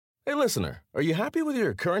Hey, listener, are you happy with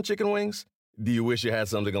your current chicken wings? Do you wish you had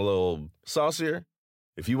something a little saucier?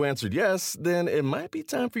 If you answered yes, then it might be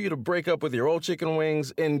time for you to break up with your old chicken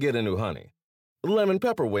wings and get a new honey. Lemon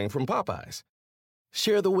pepper wing from Popeyes.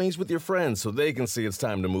 Share the wings with your friends so they can see it's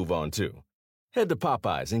time to move on too. Head to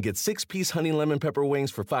Popeyes and get 6-piece honey lemon pepper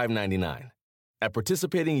wings for $5.99. At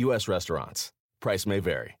participating U.S. restaurants. Price may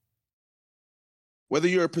vary. Whether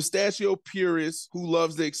you're a pistachio purist who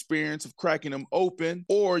loves the experience of cracking them open,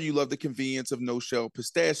 or you love the convenience of no-shell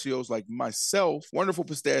pistachios like myself, Wonderful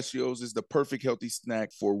Pistachios is the perfect healthy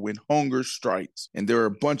snack for when hunger strikes. And there are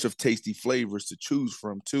a bunch of tasty flavors to choose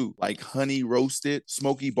from too, like honey roasted,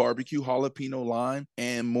 smoky barbecue, jalapeno lime,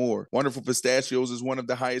 and more. Wonderful Pistachios is one of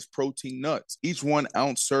the highest protein nuts. Each 1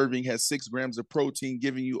 ounce serving has 6 grams of protein,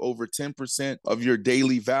 giving you over 10% of your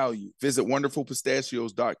daily value. Visit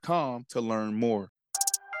wonderfulpistachios.com to learn more.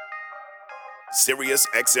 Sirius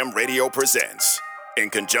XM Radio presents, in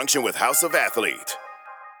conjunction with House of Athlete,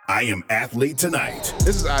 I Am Athlete Tonight.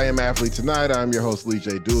 This is I Am Athlete Tonight. I'm your host, Lee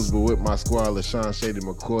J. Doolsville, with my squad, LaShawn Shady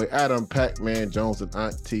McCoy, Adam Pac-Man Jones, and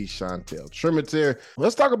Auntie Chantel Tremitiere.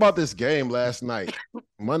 Let's talk about this game last night.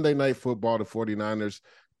 Monday Night Football, the 49ers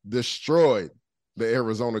destroyed the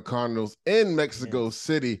Arizona Cardinals in Mexico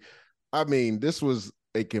City. I mean, this was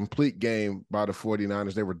a complete game by the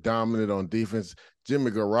 49ers. They were dominant on defense.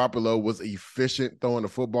 Jimmy Garoppolo was efficient throwing the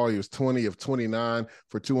football. He was 20 of 29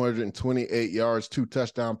 for 228 yards, 2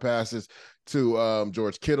 touchdown passes to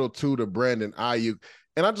George Kittle, 2 to Brandon Ayuk.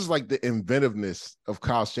 And I just like the inventiveness of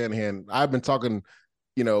Kyle Shanahan. I've been talking,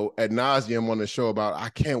 ad nauseum on the show about I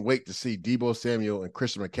can't wait to see Deebo Samuel and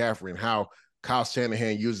Christian McCaffrey and how Kyle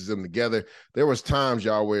Shanahan uses them together. There was times,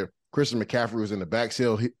 y'all, where Christian McCaffrey was in the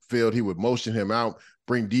backfield. He would motion him out,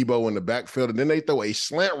 bring Deebo in the backfield, and then they throw a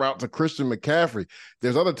slant route to Christian McCaffrey.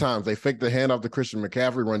 There's other times they fake the handoff to Christian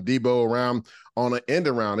McCaffrey, run Deebo around on an end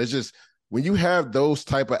around. It's just when you have those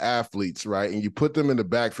type of athletes, right, and you put them in the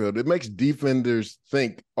backfield, it makes defenders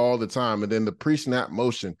think all the time. And then the pre-snap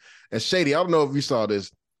motion. And Shady, I don't know if you saw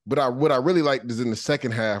this, but what I really liked is in the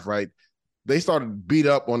second half, right, they started beat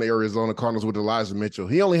up on the Arizona Cardinals with Elijah Mitchell.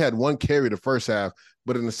 He only had 1 carry the first half,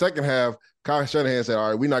 but in the second half, Kyle Shanahan said, all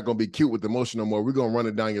right, we're not going to be cute with the motion no more. We're going to run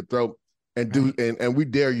it down your throat and we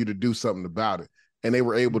dare you to do something about it. And they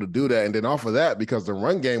were able to do that. And then off of that, because the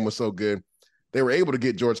run game was so good, they were able to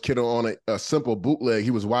get George Kittle on a simple bootleg. He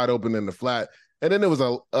was wide open in the flat. And then there was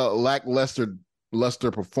a lackluster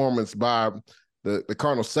performance by the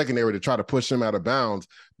Cardinals secondary to try to push him out of bounds,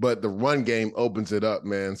 but the run game opens it up,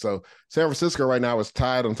 man. So San Francisco right now is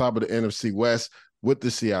tied on top of the NFC West with the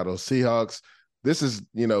Seattle Seahawks. This is,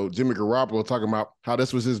 Jimmy Garoppolo talking about how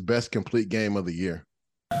this was his best complete game of the year.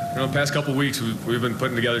 The past couple of weeks, we've been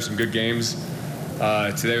putting together some good games.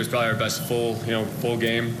 Today was probably our best full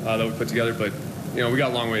game that we put together, but, we got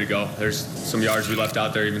a long way to go. There's some yards we left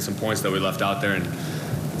out there, even some points that we left out there, and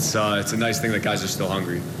it's a nice thing that guys are still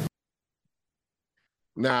hungry.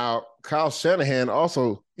 Now, Kyle Shanahan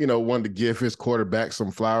also, wanted to give his quarterback some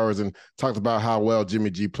flowers and talked about how well Jimmy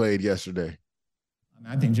G played yesterday.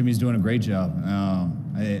 I think Jimmy's doing a great job.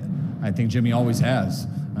 I think Jimmy always has.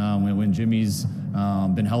 When Jimmy's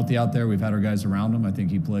been healthy out there, we've had our guys around him. I think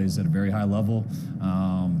he plays at a very high level,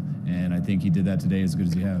 and I think he did that today as good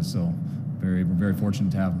as he has. So we're very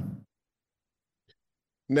fortunate to have him.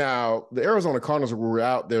 Now, the Arizona Cardinals were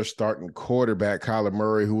out there starting quarterback Kyler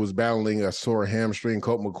Murray, who was battling a sore hamstring.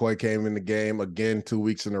 Colt McCoy came in the game again 2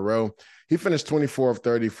 weeks in a row. He finished 24 of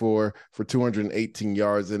 34 for 218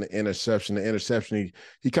 yards and an interception. The interception,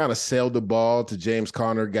 he kind of sailed the ball to James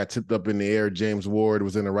Conner, got tipped up in the air. James Ward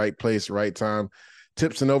was in the right place, right time.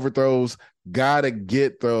 Tips and overthrows, got to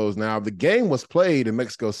get those. Now, the game was played in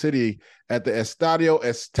Mexico City at the Estadio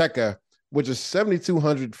Azteca, which is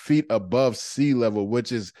 7,200 feet above sea level,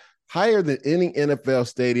 which is higher than any NFL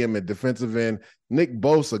stadium. At defensive end, Nick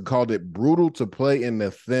Bosa called it brutal to play in the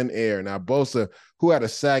thin air. Now, Bosa, who had a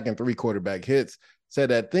sack and 3 quarterback hits, said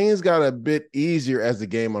that things got a bit easier as the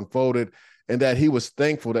game unfolded and that he was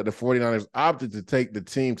thankful that the 49ers opted to take the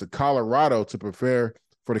team to Colorado to prepare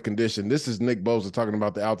for the condition. This is Nick Bosa talking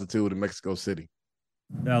about the altitude in Mexico City.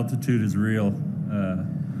 The altitude is real.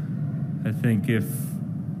 I think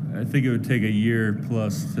it would take a year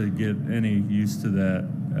plus to get any used to that.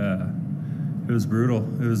 It was brutal.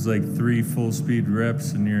 It was like 3 full speed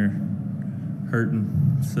reps and you're hurting.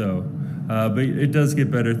 So, but it does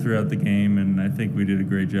get better throughout the game, and I think we did a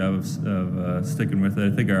great job of sticking with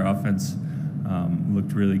it. I think our offense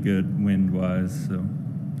looked really good wind-wise, so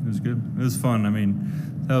it was good. It was fun. I mean,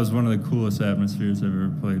 that was one of the coolest atmospheres I've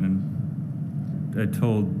ever played in. I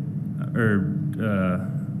told,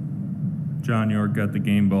 John York got the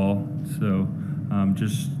game ball, so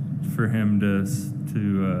just for him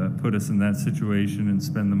to put us in that situation and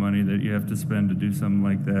spend the money that you have to spend to do something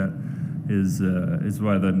like that is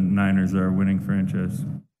why the Niners are a winning franchise.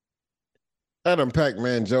 Adam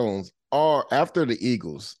Pac-Man Jones, after the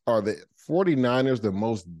Eagles, are the 49ers the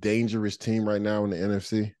most dangerous team right now in the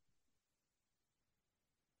NFC?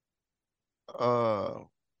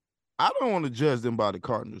 I don't want to judge them by the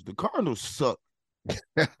Cardinals. The Cardinals suck.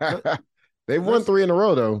 They've won 3 in a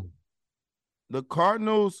row, though. The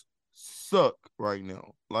Cardinals suck right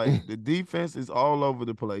now. Like, the defense is all over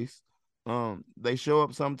the place. They show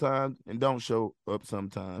up sometimes and don't show up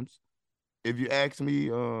sometimes. If you ask me,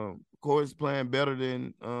 Corey's playing better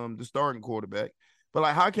than the starting quarterback. But,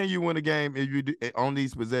 like, how can you win a game if you on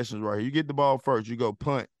these possessions right here? You get the ball first, you go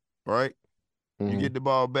punt, right? You get the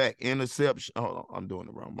ball back, interception. Hold on, I'm doing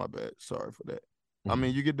it wrong. My bad. Sorry for that. I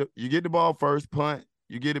mean, you get the ball first, punt,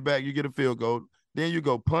 you get it back, you get a field goal. Then you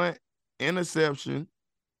go punt, interception,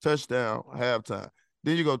 touchdown, halftime.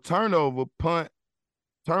 Then you go turnover, punt,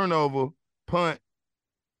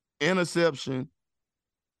 interception,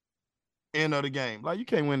 end of the game. Like, you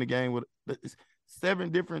can't win the game with 7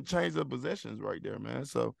 different chains of possessions right there, man.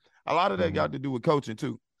 So a lot of that got to do with coaching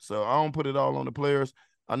too. So I don't put it all on the players.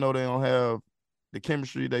 I know they don't have the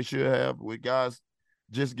chemistry they should have with guys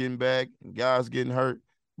just getting back and guys getting hurt.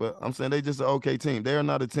 But I'm saying they just an okay team. They are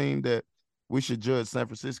not a team that we should judge San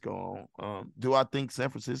Francisco on. Do I think San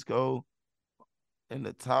Francisco in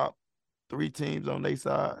the top 3 teams on their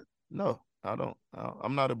side? No, I don't.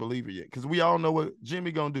 I'm not a believer yet because we all know what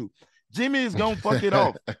Jimmy gonna do. Jimmy is gonna fuck it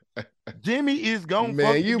off. Jimmy is gonna fuck the game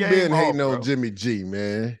off. Man, you been hating on Jimmy G,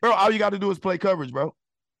 man. Bro, all you got to do is play coverage, bro.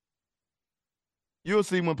 You'll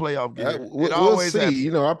see when playoff games. We'll see. Happens.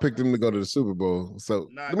 You know, I picked them to go to the Super Bowl. So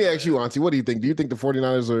let me ask you, Auntie, what do you think? Do you think the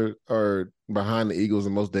 49ers are behind the Eagles,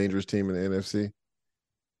 the most dangerous team in the NFC?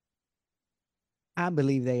 I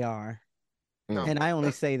believe they are. No. And I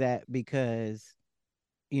only say that because,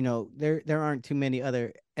 you know, there aren't too many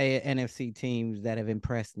other NFC teams that have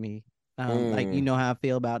impressed me. Like, you know how I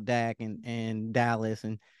feel about Dak and Dallas.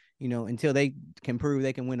 And, you know, until they can prove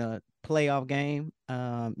they can win a playoff game,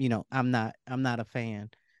 you know, I'm not a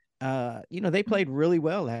fan. You know, they played really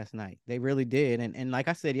well last night. They really did. And like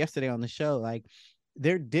I said yesterday on the show, like,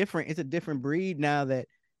 they're different. It's a different breed now that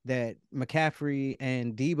McCaffrey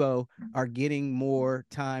and Debo are getting more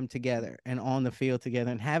time together and on the field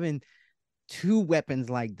together, and having 2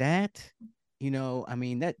 weapons like that, you know, I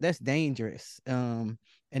mean, that's dangerous.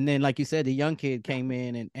 And then, like you said, the young kid came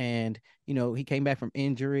in and you know, he came back from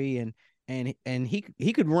injury and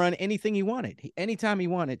he could run anything he wanted. Anytime he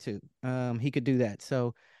wanted to, he could do that.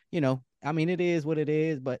 So, you know, I mean, it is what it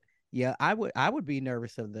is, but yeah, I would be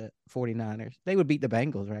nervous of the 49ers. They would beat the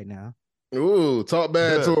Bengals right now. Ooh, talk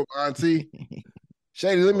bad to him, Auntie.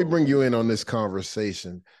 Shady, let me bring you in on this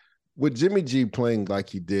conversation. With Jimmy G playing like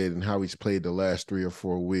he did and how he's played the last 3 or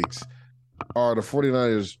 4 weeks, are the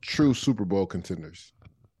 49ers true Super Bowl contenders?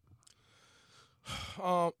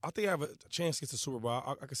 I think I have a chance against the Super Bowl.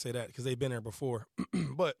 I can say that because they've been there before.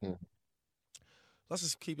 But let's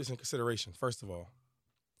just keep this in consideration. First of all,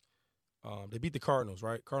 they beat the Cardinals,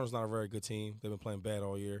 right? Cardinals not a very good team. They've been playing bad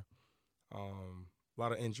all year. A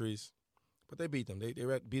lot of injuries. But they beat them. They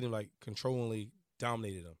beat them, like, controllingly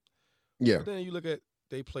dominated them. Yeah. But then you look at,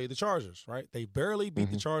 they played the Chargers, right? They barely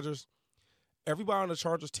beat the Chargers. Everybody on the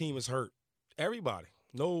Chargers team is hurt. Everybody.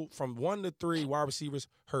 No, from 1 to 3 wide receivers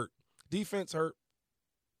hurt. Defense hurt.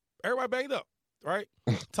 Everybody banged up, right?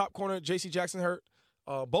 Top corner, J.C. Jackson hurt.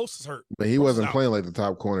 Bosa's hurt. But he wasn't playing like the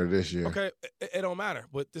top corner this year. Okay, it don't matter.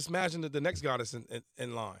 But just imagine the next guy that's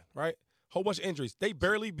in line, right? Whole bunch of injuries. They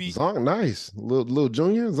barely beat. Zonk, nice. Little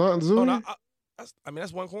junior, Zonk Jr. Oh, no,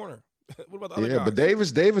 that's one corner. What about the other guys? Yeah,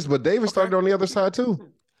 but Davis started on the other side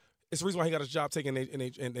too. It's the reason why he got his job taken, and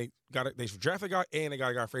they drafted a guy and they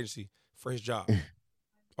got a guy for agency for his job.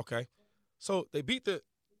 Okay, so they beat the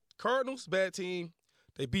Cardinals, bad team.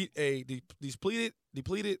 They beat a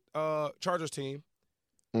depleted Chargers team.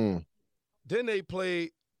 Then they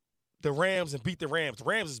played the Rams and beat the Rams. The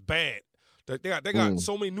Rams is bad. They got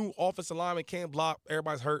so many new offensive linemen, can't block.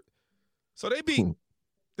 Everybody's hurt. So they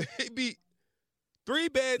beat 3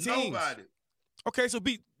 bad teams. Nobody. Okay, so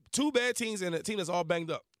beat 2 bad teams and a team that's all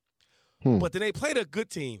banged up. But then they played a good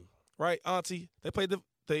team, right, Auntie? They played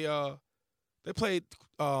the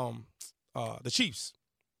Chiefs,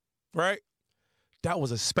 right? That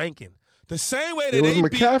was a spanking. The same way that it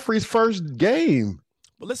was McCaffrey's first game.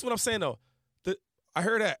 But listen what I'm saying though. I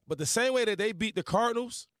heard that. But the same way that they beat the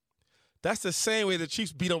Cardinals, that's the same way the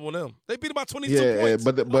Chiefs beat up on them. They beat them by 22 points.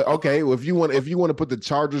 Yeah, but okay, well, if you want to put the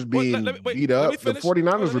Chargers being beat up, the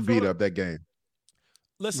 49ers were beat up that game.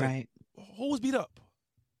 Listen, right. Who was beat up?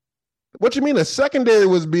 What you mean? The secondary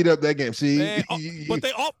was beat up that game. See, Man, but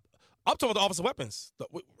they all. I'm talking about the offensive weapons.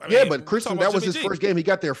 Yeah, but Christian, that was his first game. He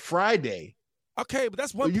got there Friday. Okay, but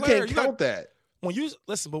that's one you player. Can't count that. When you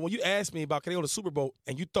listen, but when you ask me about can they go to the Super Bowl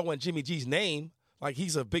and you throw in Jimmy G's name, like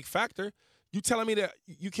he's a big factor, you telling me that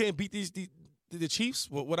you can't beat the Chiefs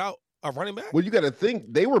without a running back? Well, you got to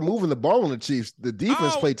think they were moving the ball on the Chiefs. The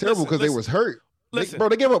defense played terrible because they was hurt. They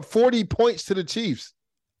gave up 40 points to the Chiefs.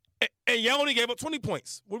 And you only gave up 20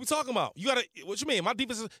 points. What are we talking about? What you mean? My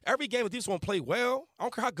defense every game the defense won't play well. I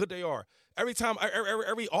don't care how good they are. Every time,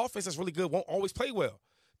 every offense that's really good won't always play well.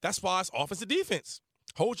 That's why it's offensive defense.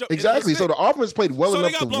 Exactly. So the offense played well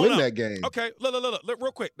enough to win that game. Okay, look,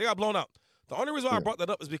 real quick. They got blown out. The only reason why I brought that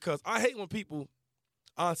up is because I hate when people,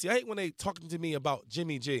 honestly, I hate when they talking to me about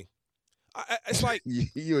Jimmy G. It's like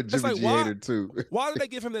you're a Jimmy G hater too. Why do they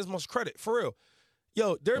give him this much credit? For real.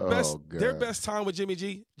 Yo, their best time with Jimmy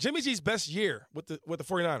G. Jimmy G's best year with the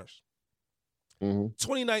 49ers.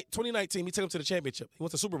 2019, he took him to the championship. He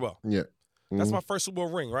went to Super Bowl. Yeah. That's my first Super Bowl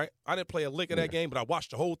ring, right? I didn't play a lick of that game, but I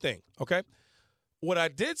watched the whole thing, okay? What I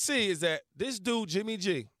did see is that this dude, Jimmy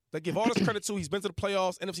G, they give all this credit to, he's been to the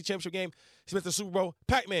playoffs, NFC Championship game, he's been to the Super Bowl.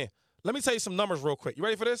 Pac-Man, let me tell you some numbers real quick. You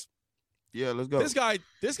ready for this? Yeah, let's go.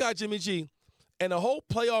 This guy, Jimmy G, and a whole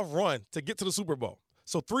playoff run to get to the Super Bowl.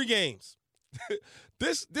 So 3 games.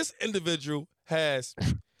 This individual has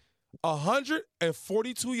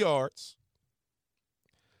 142 yards,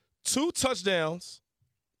 2 touchdowns,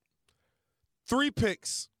 3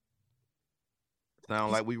 picks.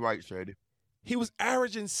 Sound like we right, Shady. He was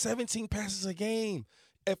averaging 17 passes a game.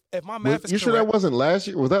 If my math is correct. You sure that wasn't last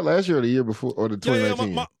year? Was that last year or the year before or the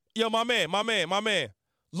 2019? My man.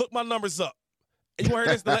 Look my numbers up. And you want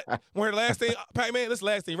to hear this? The last thing, Pac-Man? This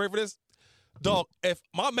last thing. You ready for this? Dog, if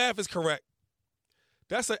my math is correct,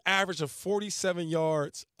 that's an average of 47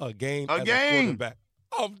 yards a game as a quarterback.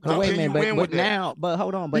 Wait a minute, but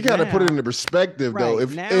hold on. But you got to put it into perspective, though. If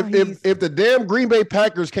the damn Green Bay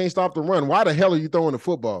Packers can't stop the run, why the hell are you throwing the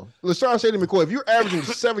football? LaShawn Shady McCoy, if you're averaging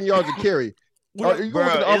 7 yards a carry, are you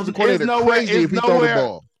going to the offensive coordinator crazy if you throw the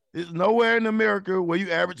ball? There's nowhere in America where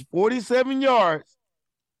you average 47 yards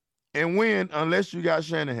and win unless you got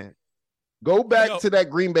Shanahan. Go back to that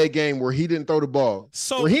Green Bay game where he didn't throw the ball.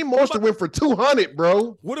 So Raheem Mostert went for 200,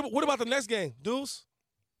 bro. What about the next game, Deuce?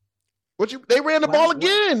 They ran the ball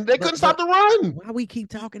again. They couldn't stop the run. Why we keep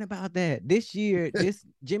talking about that? This year, this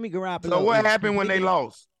Jimmy Garoppolo. So what happened when they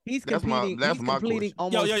lost? He's completing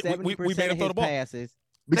almost 70% of his passes.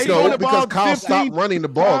 Because Kyle stopped running the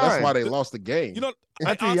ball. That's why they lost the game. You know,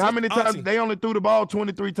 I tell you how many times they only threw the ball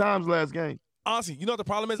 23 times last game. Auntie, you know what the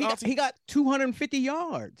problem is, Auntie? He got 250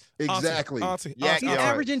 yards. Exactly. Auntie. He's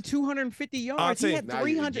averaging 250 yards. He had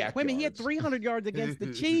 300. Wait a minute, he had 300 yards against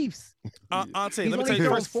the Chiefs. Auntie, he's let me tell only you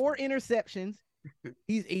thrown 4 interceptions.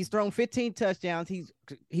 He's thrown 15 touchdowns.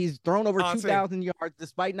 He's thrown over 2,000 yards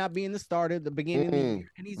despite not being the starter at the beginning of the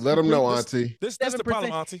year. And he's let him know, Auntie. This is the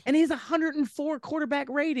problem, Auntie. And he's 104 quarterback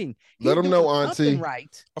rating. Let him know, Auntie.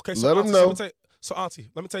 Right. Okay, so let him know. So,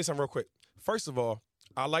 Auntie, let me tell you something real quick. First of all,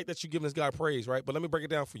 I like that you giving this guy praise, right? But let me break it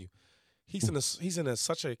down for you. He's in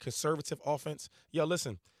such a conservative offense. Yo,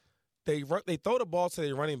 listen, they throw the ball to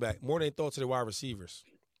their running back more than they throw it to their wide receivers.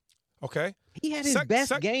 Okay, he had his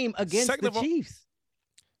best game against the Chiefs.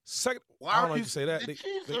 Why don't know if you say that. The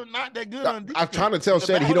Chiefs are not that good on defense. I'm trying to tell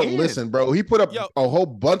Shady he don't listen, bro. He put up a whole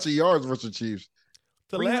bunch of yards versus the Chiefs.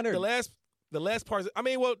 The last part. I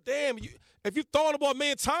mean, well, damn, if you throwing the ball a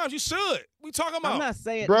million times, you should. We talking about? I'm not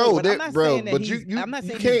saying, bro. I'm not saying that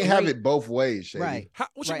you can't have it both ways, Shady. Right.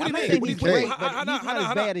 What do you I'm not mean? saying he's great, but he's not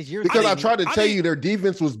as bad as yours. Because I tried to tell you their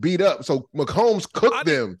defense was beat up, so Mahomes cooked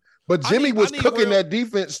them. But Jimmy was cooking that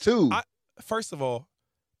defense too. First of all,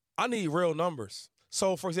 I need real numbers.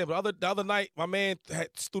 So, for example, the other night, my man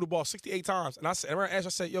threw the ball 68 times, and I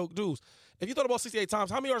said, yo, dudes, if you throw the ball 68 times,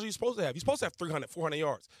 how many yards are you supposed to have? You're supposed to have 300, 400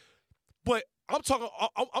 yards. But I'm talking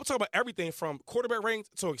about everything from quarterback range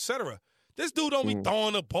to et cetera. This dude don't be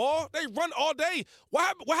throwing the ball. They run all day.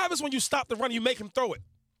 What happens when you stop the run and you make him throw it?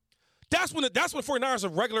 That's when 49ers are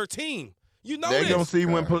a regular team. You know they're gonna see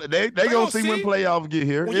when they gonna see when playoffs get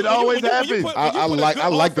here. It always happens. I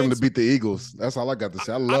like them to beat the Eagles. That's all I got to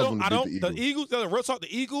say. I love them to beat the Eagles. The Eagles, real talk.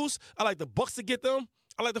 The Eagles. I like the Bucks to get them.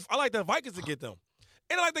 I like the Vikings to get them.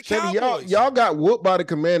 And I like the Cowboys. Y'all got whooped by the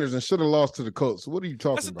Commanders and should have lost to the Colts. What are you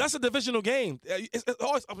talking about? That's a divisional game. It's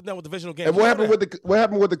always up and down with divisional games. And what happened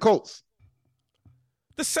with the Colts?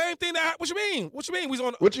 The same thing what you mean? What you mean? We was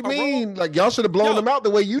on. What you mean? Like y'all should have blown them out the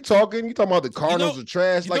way you talking. You talking about the Cardinals are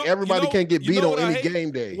trash? Like everybody can't get beat on any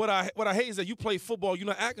game day. What I hate is that you play football. You're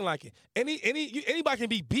not acting like it. Anybody can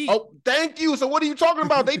be beat. Oh, thank you. So what are you talking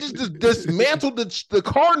about? They just dismantled the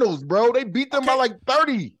Cardinals, bro. They beat them by like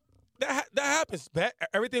 30. That happens.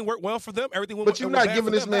 Everything worked well for them. Everything went. But you're not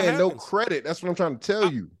giving this man no credit. That's what I'm trying to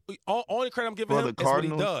tell you. Only credit I'm giving him is what he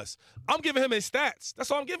does. I'm giving him his stats.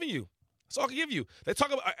 That's all I'm giving you. That's all I can give you. They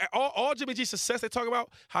talk about all Jimmy G's success. They talk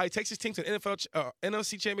about how he takes his team to NFL,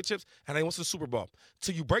 NFC championships, and he wants the Super Bowl.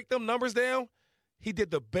 Till you break them numbers down, he did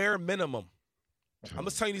the bare minimum. I'm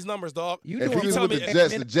just telling you these numbers, dog. If he was with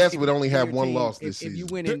the Jets would only have one loss this season. If you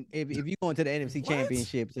win, if you go into the NFC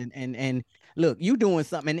championships and look, you doing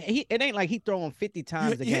something. And it ain't like he throwing 50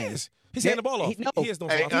 times a game. He's handing the ball off. He has no.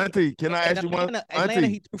 Hey, Auntie, can I ask you one? Atlanta,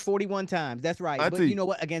 he threw 41 times. That's right. Auntie. But you know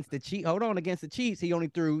what? Against the Chiefs, against the Chiefs, he only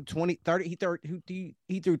threw 30.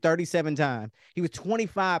 He threw 37 times. He was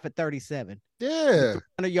 25 for 37. Yeah,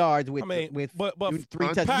 100 yards with 3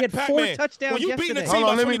 touchdowns. He had 4 touchdowns yesterday. Hold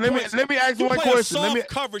on, let me ask you one question. Soft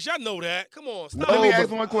coverage, y'all know that. Come on, stop. Let me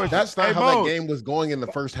ask one question. That's not how that game was going in the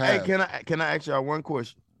first half. Hey, can I ask y'all one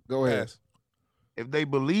question? Go ahead. Yes. If they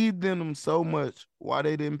believed in him so much, why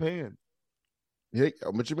they didn't pay him? Yeah,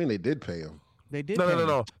 what you mean they did pay him? They did.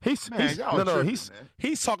 No. He's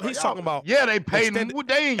talking about. Yeah, they paid him.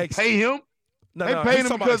 They ain't pay him. They paid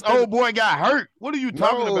him because old boy got hurt. What are you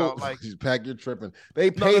talking about? Like, Pack, you're tripping.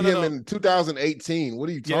 They paid him in 2018. What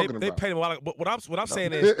are you talking about? They paid him a lot. But what I'm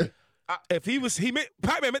saying is, if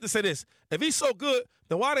Pac-Man meant to say this. If he's so good,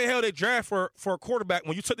 then why the hell they draft for a quarterback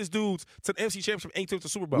when you took this dude to the NFC Championship and took the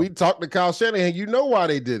Super Bowl? We talked to Kyle Shanahan. You know why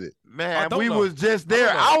they did it. Man, we was just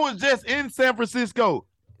there. I was just in San Francisco.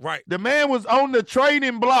 Right. The man was on the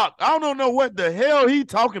trading block. I don't know what the hell he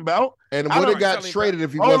talking about. And would have got traded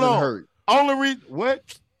if he wasn't hurt. Only reason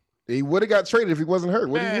what? He would have got traded if he wasn't hurt.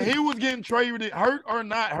 Man, he was getting traded, hurt or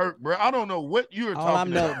not hurt, bro. I don't know what you're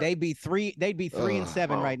talking about. They'd be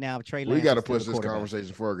 3-7 right now. Trey Lance. We got to push this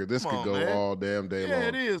conversation forward. This could go all damn day long.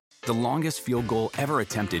 It is. The longest field goal ever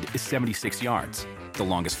attempted is 76 yards. The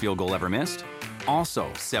longest field goal ever missed? Also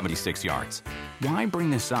 76 yards. Why bring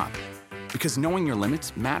this up? Because knowing your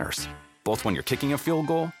limits matters, both when you're kicking a field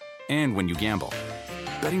goal and when you gamble.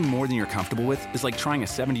 Betting more than you're comfortable with is like trying a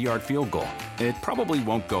 70-yard field goal. It probably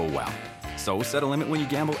won't go well. So set a limit when you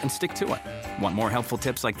gamble and stick to it. Want more helpful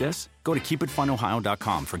tips like this? Go to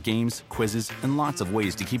keepitfunohio.com for games, quizzes, and lots of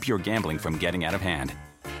ways to keep your gambling from getting out of hand.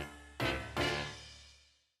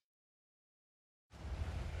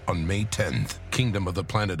 On May 10th, Kingdom of the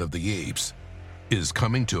Planet of the Apes is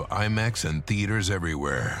coming to IMAX and theaters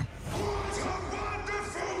everywhere.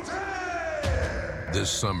 This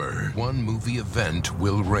summer, one movie event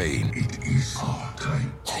will reign. It is our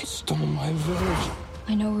time. They stole my village.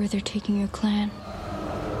 I know where they're taking your clan.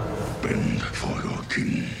 Bend for your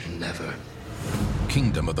king. Never.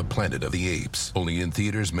 Kingdom of the Planet of the Apes. Only in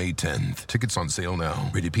theaters May 10th. Tickets on sale now.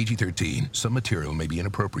 Rated PG-13. Some material may be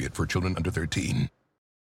inappropriate for children under 13.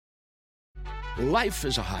 Life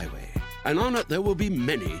is a highway, and on it there will be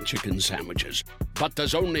many chicken sandwiches. But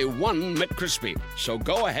there's only one McCrispy. So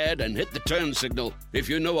go ahead and hit the turn signal if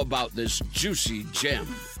you know about this juicy gem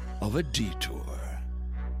of a detour.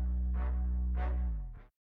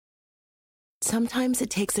 Sometimes it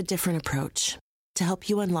takes a different approach to help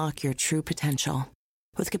you unlock your true potential.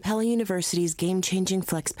 With Capella University's game-changing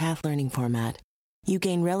FlexPath learning format, you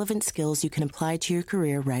gain relevant skills you can apply to your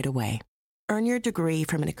career right away. Earn your degree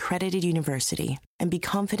from an accredited university and be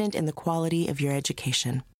confident in the quality of your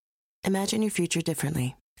education. Imagine your future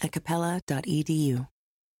differently at capella.edu.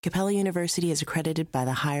 Capella University is accredited by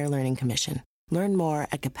the Higher Learning Commission. Learn more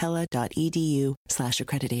at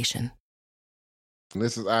capella.edu/accreditation.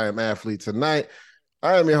 This is I Am Athlete Tonight.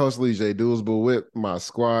 I am your host, Lee J. Doolsville, with my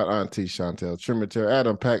squad, Auntie Chantel Trimiter,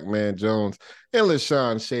 Adam Pac-Man Jones, and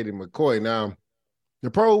LaShawn Shady McCoy. Now, the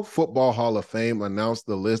Pro Football Hall of Fame announced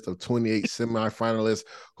the list of 28 semifinalists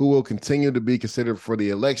who will continue to be considered for the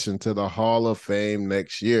election to the Hall of Fame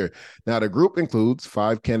next year. Now, the group includes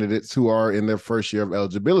 5 candidates who are in their first year of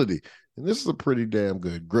eligibility, and this is a pretty damn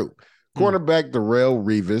good group. Cornerback Darrelle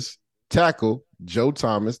Revis, tackle Joe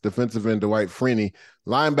Thomas, defensive end Dwight Freeney,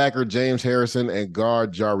 linebacker James Harrison, and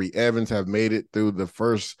guard Jari Evans have made it through the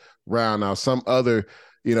first round. Now, some other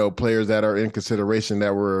players that are in consideration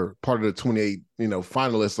that were part of the 28,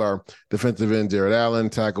 finalists are defensive end Jared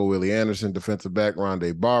Allen, tackle Willie Anderson, defensive back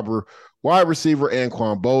Rondé Barber, wide receiver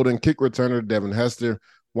Anquan Bolden, kick returner Devin Hester,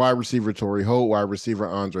 wide receiver Torrey Holt, wide receiver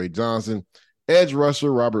Andre Johnson, edge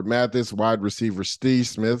rusher Robert Mathis, wide receiver Steve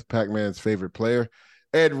Smith, Pac-Man's favorite player,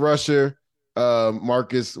 edge rusher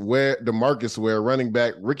Marcus Ware, running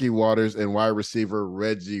back Ricky Waters, and wide receiver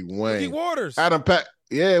Reggie Wayne. Ricky Waters. Adam Pack.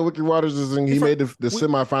 Yeah, Ricky Waters he made the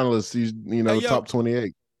semifinalists. He's top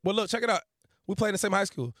 28. Well, look, check it out. We play in the same high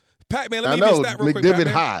school. Pac-Man, let me I give you know, a stat real quick, McDivitt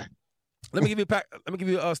Pac-Man. High. Let me give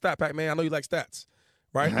you a stat, Pac-Man. I know you like stats,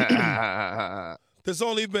 right? There's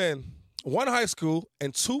only been one high school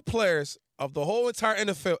and 2 players of the whole entire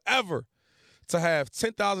NFL ever to have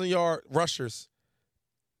 10,000-yard rushers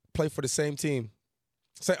play for the same team,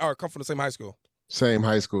 or come from the same high school. Same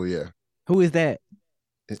high school, yeah. Who is that?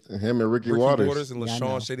 Him and Ricky Waters. And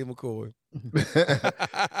LaShawn Shady McCoy.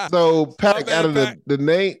 So, Pac, out of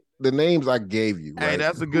the names I gave you, right? Hey,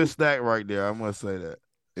 that's a good stat right there. I must say that.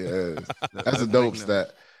 Yeah, that's a dope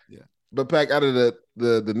stat. Yeah. But Pac, out of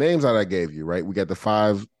the names that I gave you, right? We got the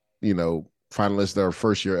 5, finalists that are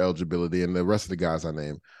first year eligibility, and the rest of the guys I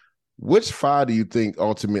named. Which 5 do you think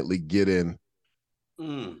ultimately get in?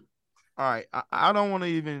 All right, I don't want to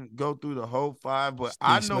even go through the whole 5, but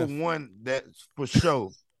I know one that's for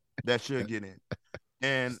sure that should get in.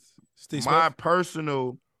 And my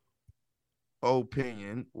personal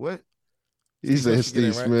opinion, what? He said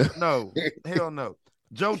Steve Smith. No, hell no.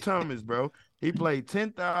 Joe Thomas, bro. He played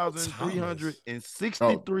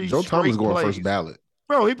 10,363 Joe Thomas going plays. first ballot.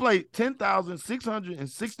 Bro, he played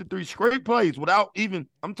 10,663 straight plays without even,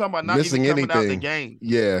 I'm talking about not missing even coming anything. out the game.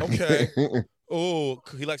 Yeah. Okay. Oh,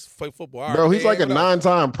 he likes to play football. All Bro, right, he's like a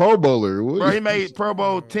 9-time Pro Bowler. Bro, he made Pro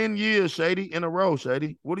Bowl 10 years, Shady, in a row,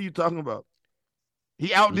 Shady. What are you talking about?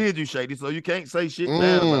 He outdid you, Shady, so you can't say shit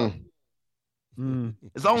bad about him.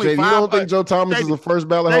 It's only Shady, 5. you don't think Joe Thomas is a first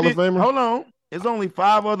ballot Hall of Famer? Hold on. It's only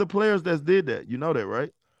 5 other players that did that. You know that, right?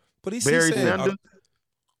 But he's Barry saying, Sanders.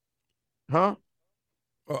 Huh?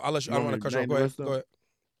 Oh, I'll let you. I don't want to cut you off. Go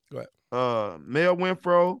ahead. Mel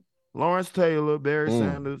Winfro, Lawrence Taylor, Barry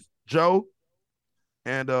Sanders, Joe,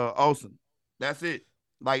 and Olsen. That's it.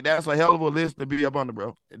 Like, that's a hell of a list to be up under,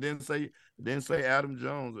 bro. It didn't say Adam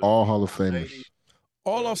Jones. All Hall of Famers.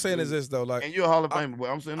 All I'm saying is this though, like, and you're a Hall of Famer, but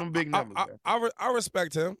I'm saying them big numbers. I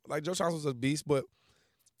respect him. Like, Joe Thomas was a beast, but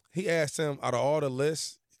he asked him out of all the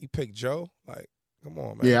lists, he picked Joe. Like, come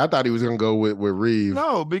on, man. Yeah, I thought he was gonna go with Reeve.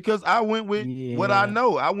 No, because I went with what I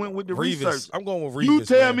know. I went with the research. I'm going with Reeves. You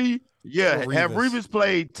tell man. me, have Reeves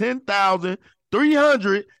played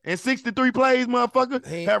 10,363 plays,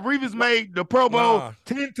 motherfucker? Have Reeves made the Pro Bowl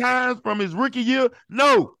 10 times from his rookie year?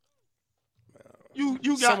 No. You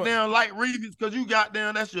got down like Reeves because you got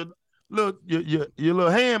down. That's your little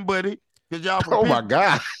hand buddy. Y'all oh my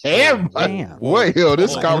God, hand buddy. Wait,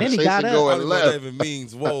 this conversation going left. What that even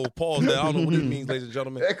means? Whoa, pause that. I don't know what it means, ladies and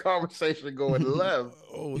gentlemen. That conversation going left.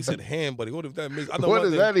 Oh, he said hand buddy. What if that means? I know what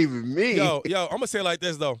does that even mean? Yo, I'm gonna say it like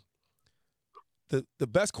this though. The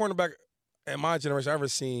best cornerback in my generation I've ever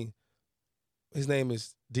seen, his name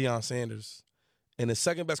is Deion Sanders. And the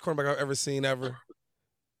second best cornerback I've ever seen ever,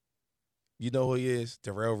 you know who he is?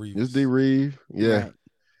 Darrelle Reeves. It's D. Reeve. Yeah. Right.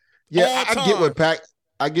 Yeah, I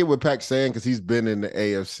get what Pac's saying because he's been in the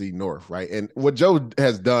AFC North, right? And what Joe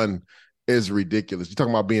has done is ridiculous. You're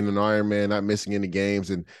talking about being an Iron Man, not missing any games,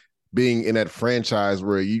 and being in that franchise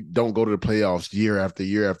where you don't go to the playoffs year after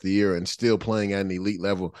year after year and still playing at an elite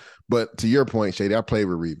level. But to your point, Shady, I played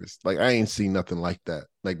with Reeves. Like, I ain't seen nothing like that.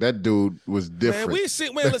 Like, that dude was different.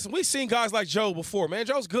 Man, listen, we seen guys like Joe before, man.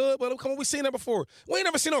 Joe's good, but come on, we seen that before. We ain't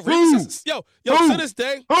never seen no Reeves. Yo, to this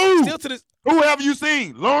day, still to this. Who have you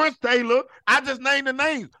seen? Lawrence Taylor. I just named the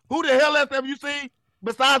names. Who the hell else have you seen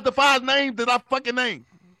besides the 5 names that I fucking named?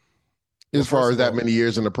 As far as that many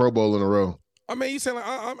years in the Pro Bowl in a row. I mean, you saying like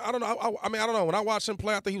I don't know. I mean, I don't know. When I watched him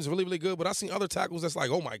play, I think he was really, really good. But I seen other tackles that's like,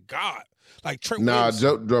 oh my God, like Trent Williams.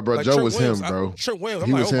 Joe, bro, like Joe Trent was Williams, him, bro. Trent Williams.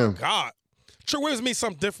 I'm like, oh my God. Trent Williams means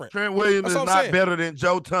something different. Trent Williams is not better than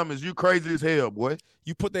Joe Thomas. You crazy as hell, boy.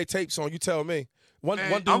 You put their tapes on. You tell me. One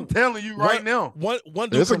dude, I'm telling you right now. One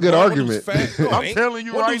dude. It's a good argument. I'm telling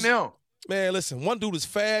you right now. Man, listen. One dude is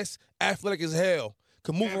fast, athletic as hell.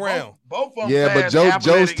 Can move around. Both of them. Yeah, but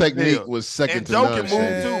Joe's technique was second to none. Joe can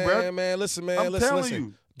move too, bro. Man, listen. I'm telling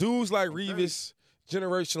you. Dudes like Reeves,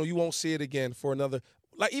 generational. You won't see it again for another.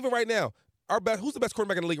 Like even right now, who's the best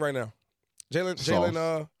quarterback in the league right now?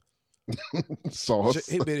 Jalen. Sauce.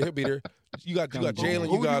 He'll be there. You got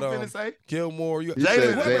Jalen. You got Gilmore.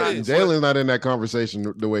 Jalen's not in that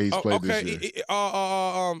conversation the way he's played this year.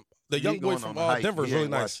 The young boy from Denver is really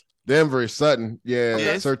nice. Denver, Sutton,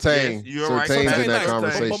 Surtain. Surtain's in that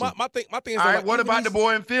conversation. But my thing is, all right, what about the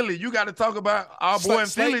boy in Philly? You got to talk about our boy in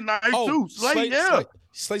Philly nice too. Slay, yeah.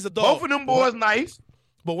 Slay's the dog. Both of them boys nice.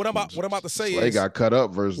 But what I'm about to say Slay is, got cut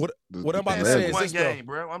up versus what I'm about to say is one this, game,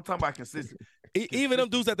 bro. I'm talking about consistent. Even them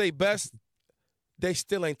dudes that they best, they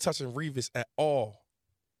still ain't touching Reeves at all.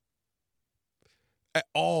 at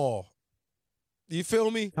all. You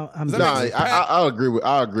feel me? I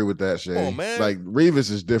agree with that, Shay. Oh, man. Like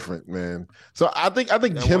Revis is different, man. So I think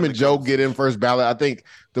him and Joe get in first ballot. I think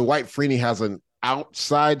the White Freeney has an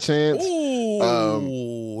outside chance.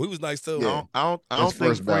 Ooh, he was nice too. Yeah. I don't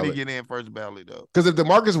think Freeney get in first ballot though. Because if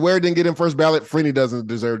DeMarcus Ware didn't get in first ballot, Freeney doesn't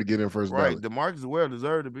deserve to get in first ballot. Right, DeMarcus Ware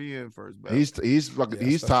deserved to be in first ballot.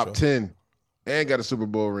 He's top 10 and got a Super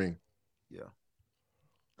Bowl ring. Yeah.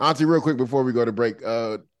 Auntie, real quick before we go to break,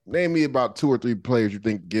 name me about 2 or 3 players you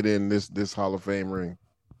think get in this Hall of Fame ring.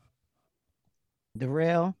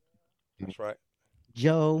 Darrell. That's right.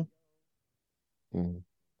 Joe.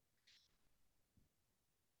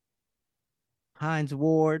 Hines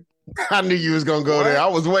Ward. I knew you was gonna go there. I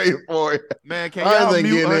was waiting for it. Man, can y'all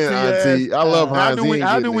mute Auntie? I love Hines.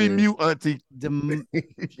 How do we mute Auntie?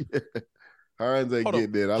 Hines ain't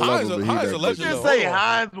getting it. I love him. Hines a legend. Just say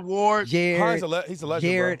Hines Ward. Jared, he's a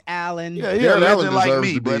legend. Jared Allen. Yeah, he's a Jared legend Allen like deserves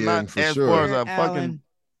me, to be but not in, for as sure. far as a Jared fucking.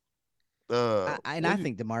 I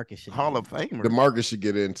think DeMarcus should. Hall of Famer. DeMarcus should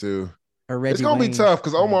get into. Or Reggie it's gonna Wayne. be tough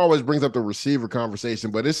because Omar always brings up the receiver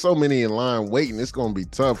conversation, but there's so many in line waiting. It's gonna be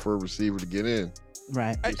tough for a receiver to get in.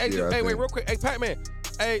 Right. Hey, wait, real quick. Hey, Pac-Man.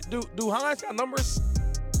 Hey, do Hines got numbers?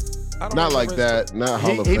 Not like that. Not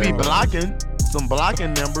Hall of He Fame. be blocking some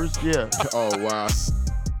blocking numbers. Yeah. Oh wow.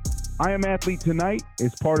 I Am Athlete Tonight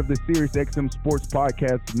is part of the SiriusXM Sports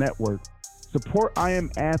Podcast Network. Support I Am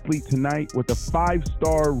Athlete Tonight with a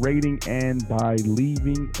 5-star rating and by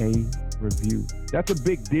leaving a review. That's a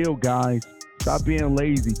big deal, guys. Stop being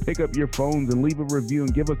lazy. Pick up your phones and leave a review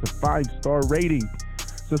and give us a 5-star rating.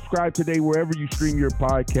 Subscribe today wherever you stream your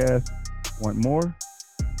podcast. Want more?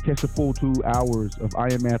 Catch the full 2 hours of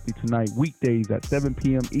I Am Athlete Tonight weekdays at 7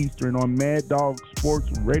 p.m. Eastern on Mad Dog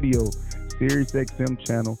Sports Radio, SiriusXM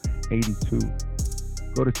Channel 82.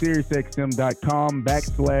 Go to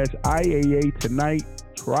SiriusXM.com/IAA Tonight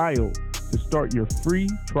trial to start your free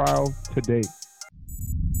trial today.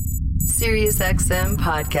 SiriusXM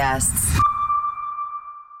Podcasts.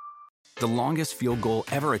 The longest field goal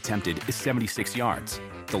ever attempted is 76 yards.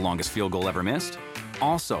 The longest field goal ever missed?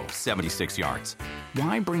 Also 76 yards.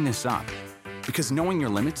 Why bring this up? Because knowing your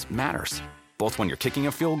limits matters, both when you're kicking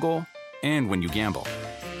a field goal and when you gamble.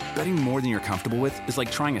 Betting more than you're comfortable with is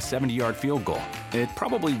like trying a 70-yard field goal. It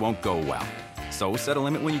probably won't go well. So set a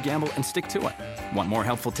limit when you gamble and stick to it. Want more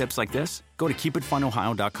helpful tips like this? Go to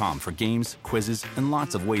keepitfunohio.com for games, quizzes, and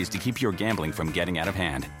lots of ways to keep your gambling from getting out of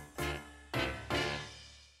hand.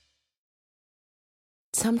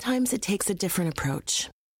 Sometimes it takes a different approach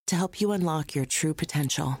to help you unlock your true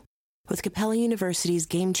potential. With Capella University's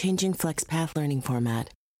game-changing FlexPath learning format,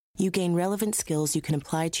 you gain relevant skills you can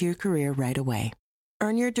apply to your career right away.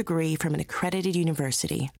 Earn your degree from an accredited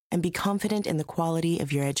university and be confident in the quality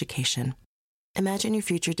of your education. Imagine your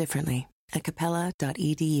future differently at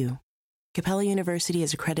capella.edu. Capella University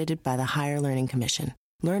is accredited by the Higher Learning Commission.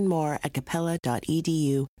 Learn more at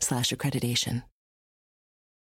capella.edu/accreditation.